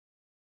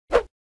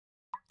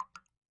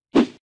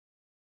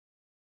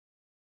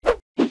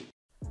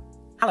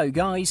Hello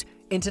guys,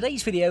 in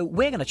today's video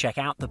we're going to check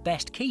out the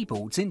best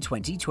keyboards in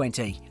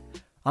 2020.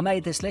 I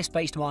made this list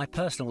based on my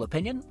personal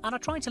opinion and I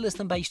tried to list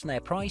them based on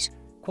their price,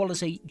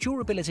 quality,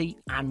 durability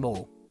and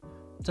more.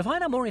 To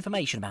find out more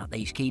information about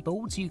these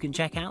keyboards you can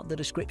check out the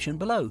description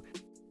below.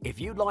 If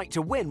you'd like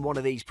to win one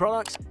of these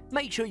products,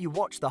 make sure you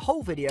watch the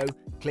whole video,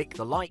 click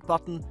the like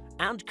button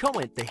and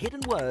comment the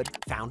hidden word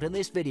found in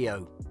this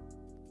video.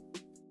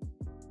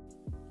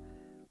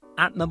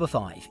 At number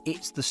 5,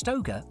 it's the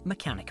Stoger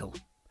Mechanical.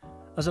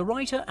 As a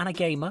writer and a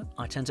gamer,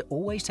 I tend to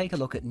always take a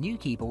look at new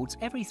keyboards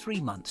every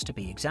 3 months to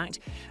be exact,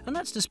 and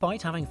that's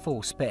despite having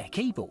 4 spare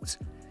keyboards.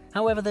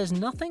 However, there's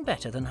nothing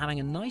better than having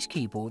a nice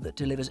keyboard that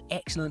delivers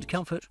excellent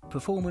comfort,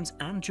 performance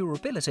and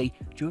durability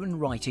during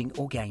writing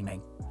or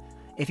gaming.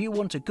 If you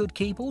want a good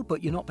keyboard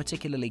but you're not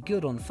particularly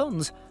good on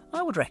funds,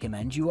 I would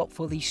recommend you opt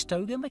for the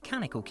Stoger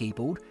Mechanical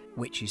keyboard,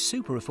 which is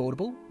super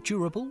affordable,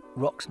 durable,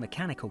 rocks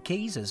mechanical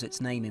keys as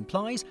its name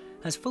implies,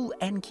 has full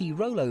N-key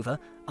rollover,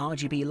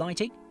 RGB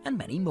lighting and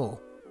many more.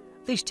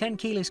 This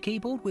 10-keyless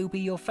keyboard will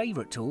be your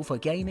favourite tool for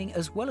gaming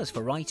as well as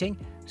for writing,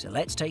 so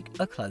let's take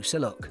a closer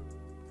look.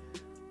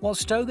 While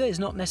Stoger is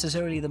not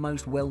necessarily the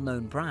most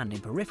well-known brand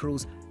in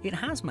peripherals, it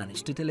has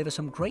managed to deliver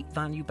some great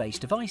value-based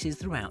devices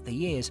throughout the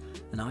years,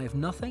 and I have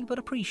nothing but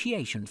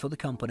appreciation for the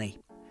company.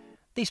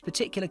 This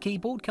particular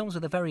keyboard comes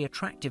with a very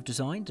attractive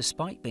design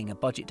despite being a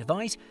budget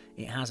device.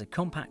 It has a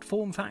compact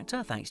form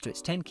factor thanks to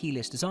its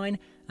 10-keyless design,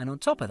 and on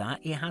top of that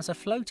it has a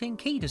floating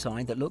key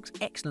design that looks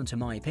excellent in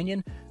my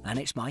opinion, and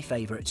it's my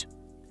favourite.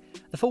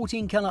 The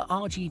 14-colour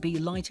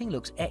RGB lighting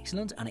looks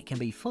excellent and it can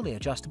be fully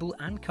adjustable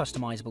and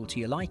customisable to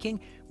your liking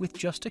with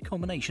just a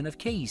combination of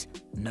keys,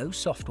 no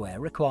software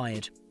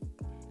required.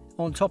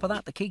 On top of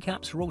that, the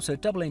keycaps are also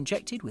double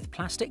injected with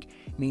plastic,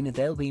 meaning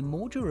they'll be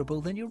more durable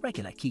than your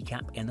regular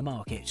keycap in the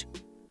market.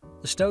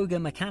 The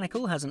Stoger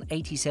Mechanical has an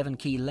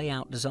 87-key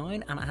layout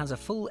design and it has a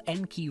full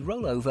N-key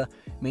rollover,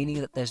 meaning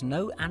that there's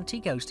no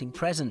anti-ghosting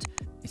present.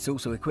 It's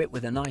also equipped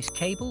with a nice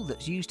cable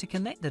that's used to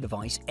connect the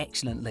device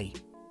excellently.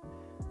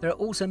 There are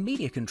also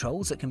media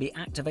controls that can be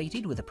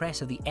activated with the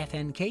press of the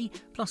FN key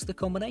plus the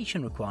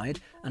combination required,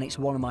 and it's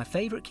one of my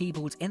favourite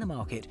keyboards in the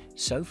market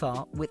so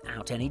far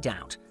without any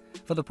doubt.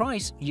 For the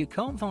price, you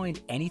can't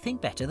find anything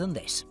better than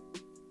this.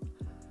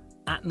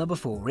 At number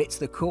 4, it's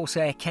the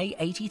Corsair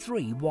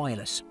K83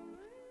 Wireless.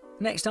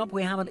 Next up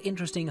we have an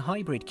interesting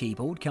hybrid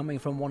keyboard coming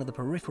from one of the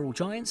peripheral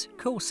giants,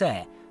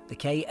 Corsair, the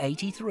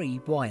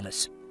K83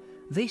 Wireless.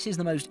 This is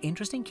the most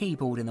interesting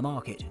keyboard in the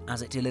market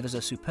as it delivers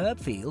a superb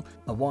feel,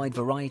 a wide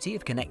variety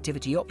of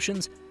connectivity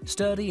options,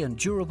 sturdy and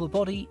durable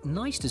body,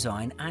 nice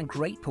design and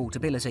great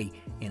portability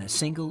in a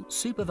single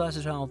super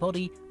versatile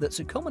body that's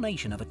a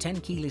combination of a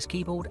 10-keyless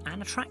keyboard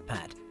and a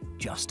trackpad.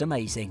 Just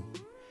amazing.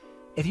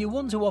 If you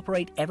want to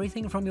operate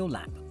everything from your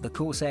lap, the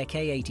Corsair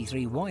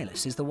K83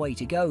 Wireless is the way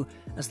to go,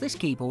 as this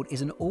keyboard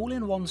is an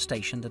all-in-one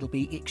station that'll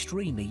be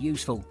extremely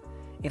useful.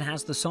 It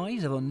has the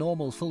size of a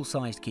normal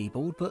full-sized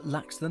keyboard but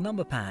lacks the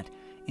number pad.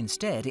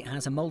 Instead, it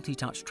has a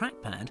multi-touch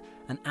trackpad,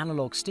 an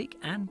analog stick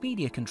and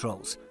media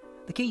controls.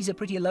 The keys are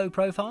pretty low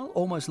profile,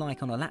 almost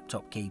like on a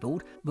laptop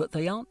keyboard, but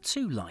they aren't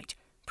too light.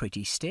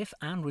 Pretty stiff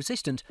and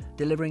resistant,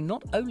 delivering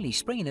not only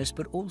springiness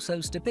but also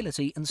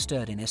stability and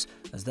sturdiness,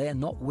 as they are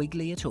not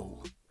wiggly at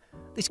all.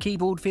 This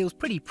keyboard feels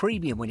pretty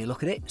premium when you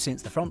look at it,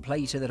 since the front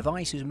plate of the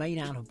device is made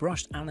out of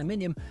brushed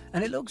aluminium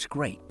and it looks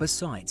great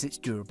besides its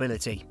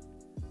durability.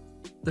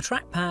 The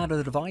trackpad of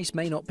the device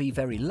may not be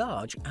very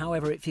large,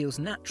 however it feels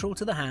natural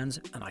to the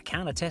hands and I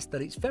can attest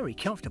that it's very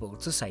comfortable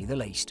to say the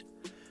least.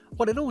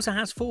 While it also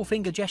has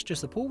 4-finger gesture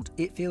support,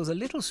 it feels a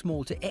little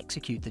small to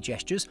execute the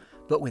gestures,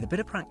 but with a bit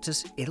of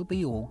practice it'll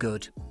be all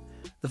good.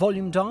 The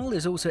volume dial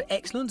is also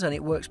excellent and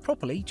it works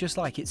properly just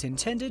like it's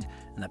intended,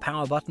 and the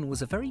power button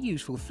was a very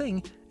useful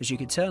thing as you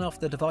could turn off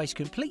the device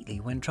completely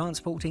when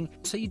transporting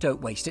so you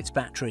don't waste its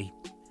battery.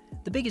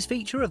 The biggest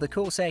feature of the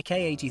Corsair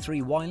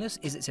K83 Wireless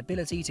is its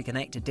ability to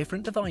connect to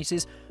different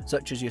devices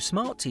such as your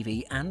smart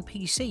TV and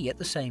PC at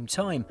the same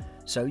time,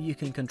 so you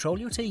can control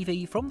your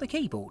TV from the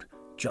keyboard.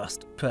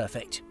 Just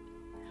perfect.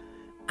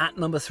 At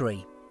number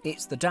 3,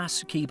 it's the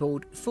Das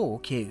Keyboard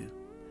 4Q.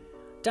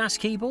 Das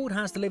Keyboard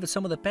has delivered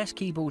some of the best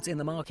keyboards in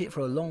the market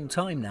for a long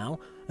time now,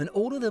 and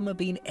all of them have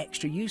been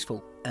extra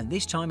useful, and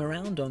this time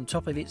around, on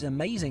top of its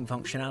amazing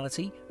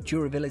functionality,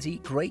 durability,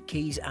 great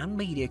keys and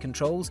media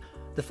controls,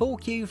 the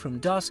 4Q from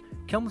Das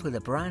comes with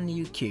a brand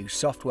new Q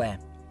software.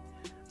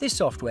 This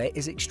software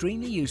is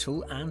extremely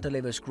useful and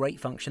delivers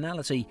great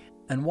functionality,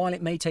 and while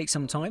it may take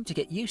some time to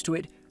get used to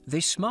it,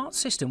 this smart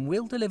system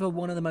will deliver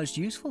one of the most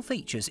useful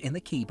features in the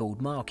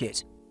keyboard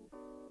market.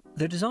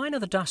 The design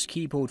of the Das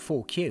Keyboard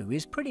 4Q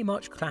is pretty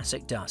much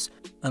classic Das,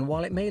 and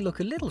while it may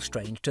look a little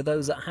strange to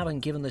those that haven't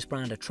given this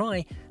brand a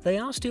try, they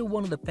are still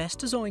one of the best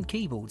designed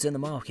keyboards in the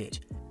market.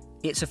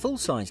 It's a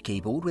full-size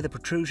keyboard with a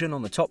protrusion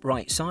on the top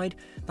right side,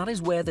 that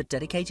is where the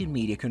dedicated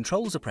media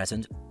controls are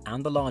present,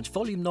 and the large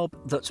volume knob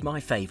that's my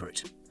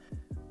favourite.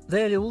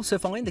 There you'll also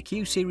find the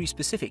Q series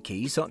specific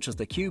keys such as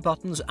the Q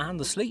buttons and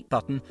the sleep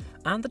button,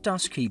 and the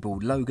Das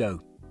keyboard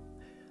logo.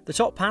 The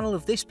top panel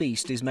of this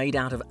beast is made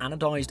out of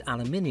anodized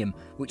aluminium,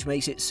 which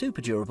makes it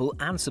super durable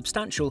and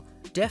substantial,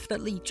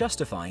 definitely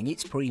justifying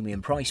its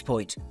premium price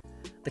point.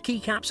 The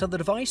keycaps of the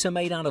device are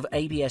made out of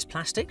ABS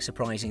plastic,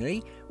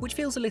 surprisingly, which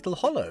feels a little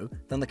hollow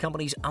than the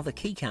company's other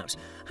keycaps.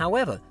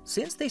 However,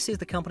 since this is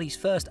the company's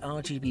first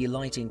RGB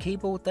lighting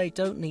keyboard, they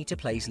don't need to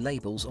place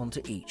labels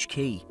onto each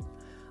key.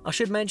 I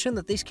should mention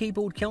that this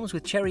keyboard comes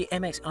with Cherry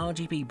MX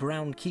RGB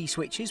brown key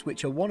switches,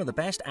 which are one of the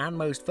best and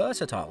most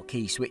versatile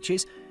key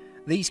switches.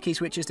 These key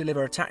switches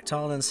deliver a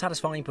tactile and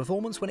satisfying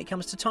performance when it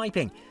comes to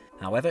typing.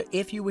 However,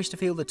 if you wish to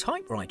feel the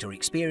typewriter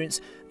experience,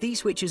 these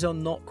switches are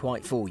not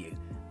quite for you.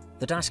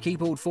 The Das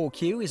Keyboard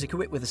 4Q is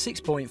equipped with a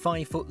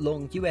 6.5-foot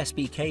long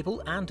USB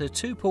cable and a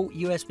 2-port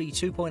USB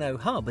 2.0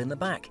 hub in the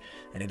back,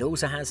 and it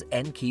also has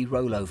N-key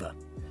rollover.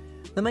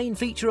 The main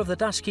feature of the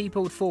Das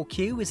Keyboard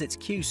 4Q is its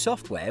Q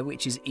software,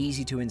 which is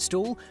easy to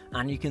install,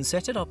 and you can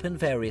set it up in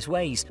various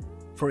ways.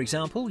 For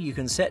example, you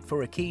can set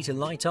for a key to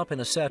light up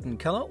in a certain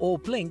color or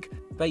blink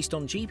based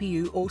on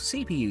GPU or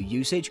CPU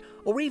usage,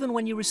 or even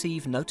when you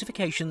receive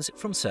notifications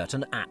from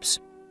certain apps.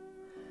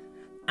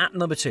 At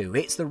number 2,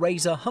 it's the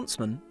Razer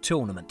Huntsman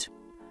Tournament.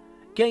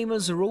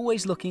 Gamers are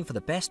always looking for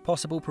the best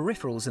possible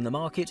peripherals in the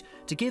market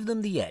to give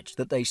them the edge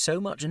that they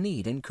so much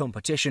need in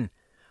competition.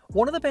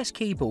 One of the best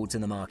keyboards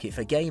in the market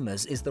for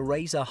gamers is the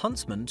Razer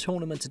Huntsman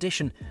Tournament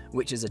Edition,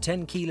 which is a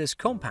 10-keyless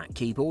compact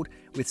keyboard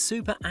with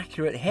super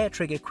accurate hair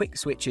trigger quick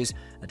switches,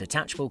 a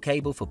detachable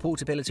cable for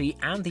portability,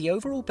 and the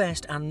overall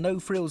best and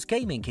no-frills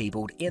gaming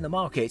keyboard in the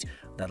market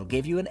that'll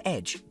give you an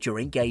edge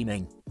during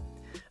gaming.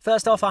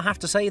 First off, I have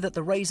to say that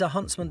the Razer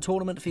Huntsman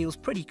Tournament feels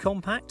pretty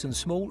compact and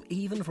small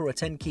even for a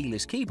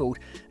 10-keyless keyboard.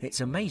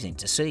 It's amazing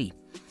to see.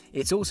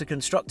 It's also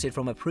constructed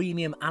from a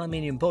premium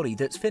aluminium body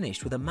that's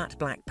finished with a matte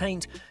black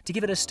paint to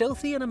give it a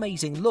stealthy and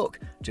amazing look,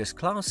 just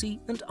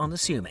classy and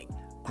unassuming.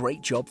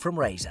 Great job from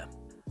Razer.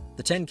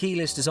 The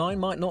 10-keyless design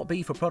might not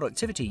be for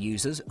productivity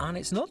users, and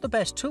it's not the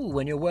best tool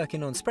when you're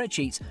working on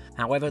spreadsheets.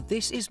 However,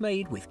 this is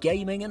made with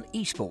gaming and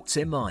esports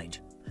in mind.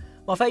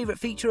 My favourite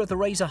feature of the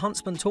Razer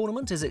Huntsman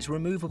Tournament is its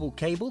removable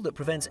cable that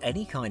prevents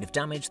any kind of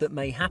damage that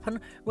may happen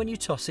when you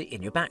toss it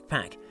in your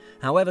backpack.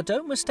 However,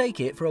 don't mistake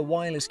it for a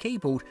wireless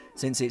keyboard,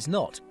 since it's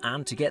not,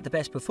 and to get the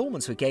best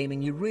performance for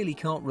gaming you really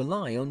can't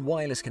rely on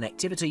wireless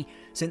connectivity,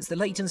 since the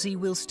latency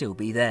will still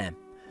be there.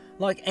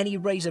 Like any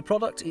Razer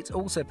product, it's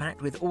also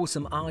packed with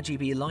awesome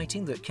RGB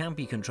lighting that can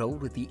be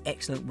controlled with the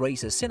excellent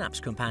Razer Synapse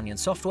Companion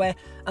software,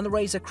 and the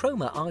Razer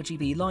Chroma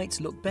RGB lights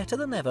look better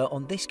than ever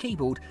on this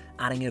keyboard,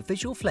 adding a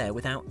visual flair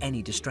without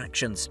any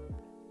distractions.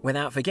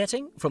 Without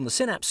forgetting, from the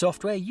Synapse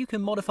software you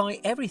can modify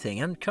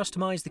everything and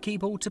customize the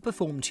keyboard to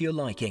perform to your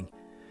liking.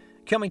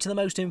 Coming to the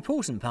most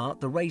important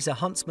part, the Razer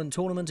Huntsman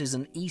Tournament is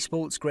an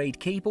esports grade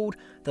keyboard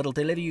that'll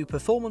deliver you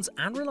performance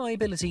and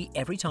reliability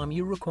every time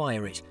you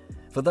require it.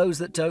 For those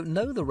that don't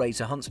know, the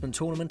Razer Huntsman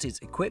Tournament is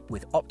equipped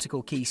with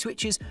optical key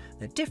switches.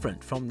 They're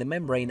different from the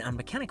membrane and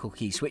mechanical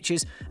key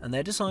switches, and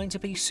they're designed to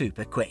be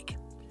super quick.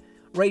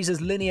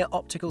 Razer's linear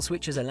optical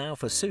switches allow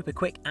for super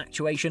quick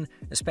actuation,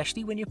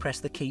 especially when you press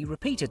the key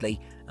repeatedly,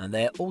 and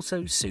they're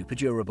also super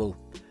durable.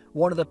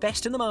 One of the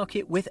best in the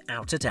market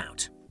without a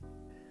doubt.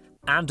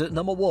 And at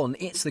number 1,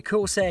 it's the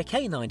Corsair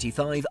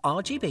K95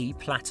 RGB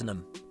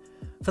Platinum.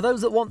 For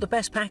those that want the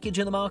best package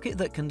in the market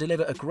that can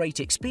deliver a great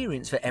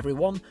experience for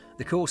everyone,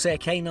 the Corsair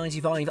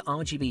K95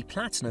 RGB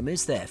Platinum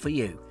is there for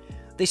you.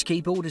 This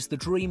keyboard is the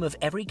dream of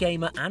every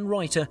gamer and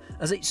writer,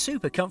 as it's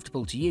super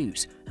comfortable to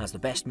use, has the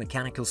best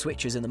mechanical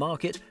switches in the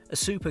market, a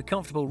super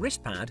comfortable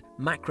wrist pad,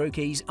 macro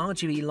keys,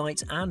 RGB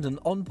lights, and an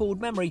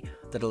onboard memory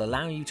that'll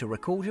allow you to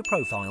record your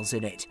profiles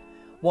in it.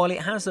 While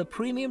it has a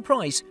premium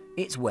price,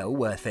 it's well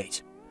worth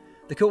it.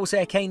 The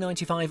Corsair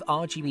K95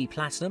 RGB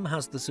Platinum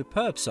has the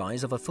superb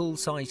size of a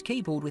full-size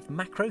keyboard with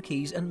macro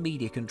keys and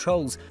media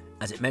controls,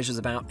 as it measures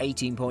about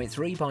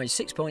 18.3 by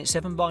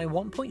 6.7 by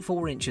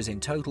 1.4 inches in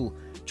total.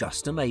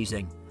 Just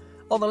amazing.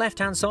 On the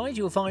left-hand side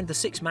you'll find the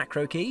 6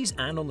 macro keys,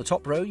 and on the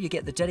top row you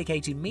get the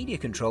dedicated media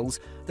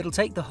controls that'll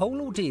take the whole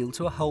ordeal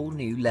to a whole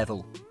new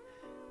level.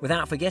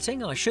 Without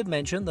forgetting, I should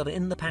mention that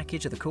in the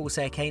package of the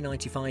Corsair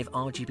K95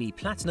 RGB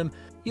Platinum,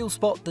 you'll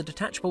spot the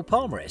detachable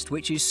palm rest,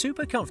 which is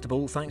super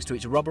comfortable thanks to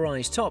its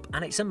rubberized top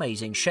and its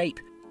amazing shape.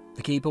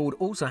 The keyboard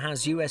also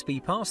has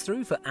USB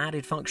pass-through for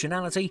added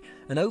functionality,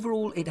 and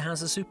overall it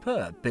has a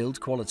superb build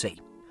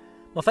quality.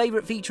 My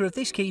favourite feature of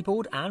this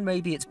keyboard, and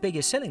maybe its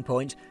biggest selling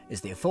point,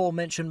 is the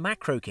aforementioned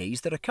macro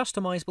keys that are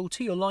customizable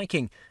to your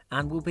liking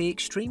and will be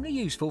extremely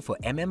useful for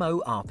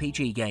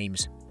MMORPG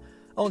games.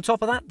 On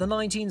top of that, the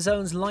 19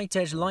 zones light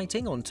edge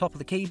lighting on top of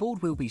the keyboard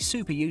will be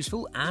super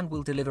useful and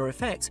will deliver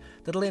effects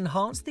that'll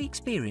enhance the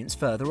experience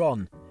further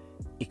on.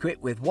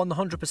 Equipped with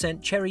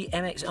 100% Cherry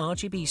MX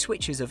RGB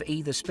switches of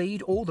either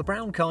speed or the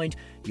brown kind,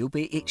 you'll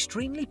be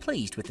extremely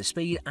pleased with the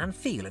speed and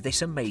feel of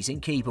this amazing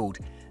keyboard.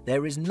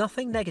 There is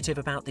nothing negative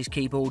about this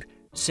keyboard,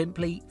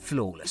 simply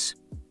flawless.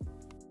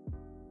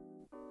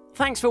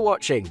 Thanks for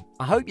watching.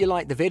 I hope you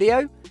liked the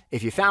video.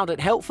 If you found it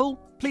helpful,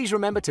 please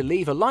remember to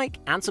leave a like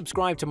and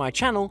subscribe to my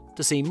channel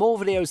to see more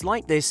videos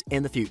like this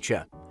in the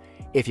future.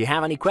 If you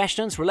have any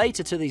questions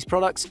related to these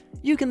products,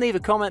 you can leave a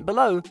comment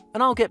below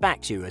and I'll get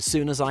back to you as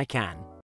soon as I can.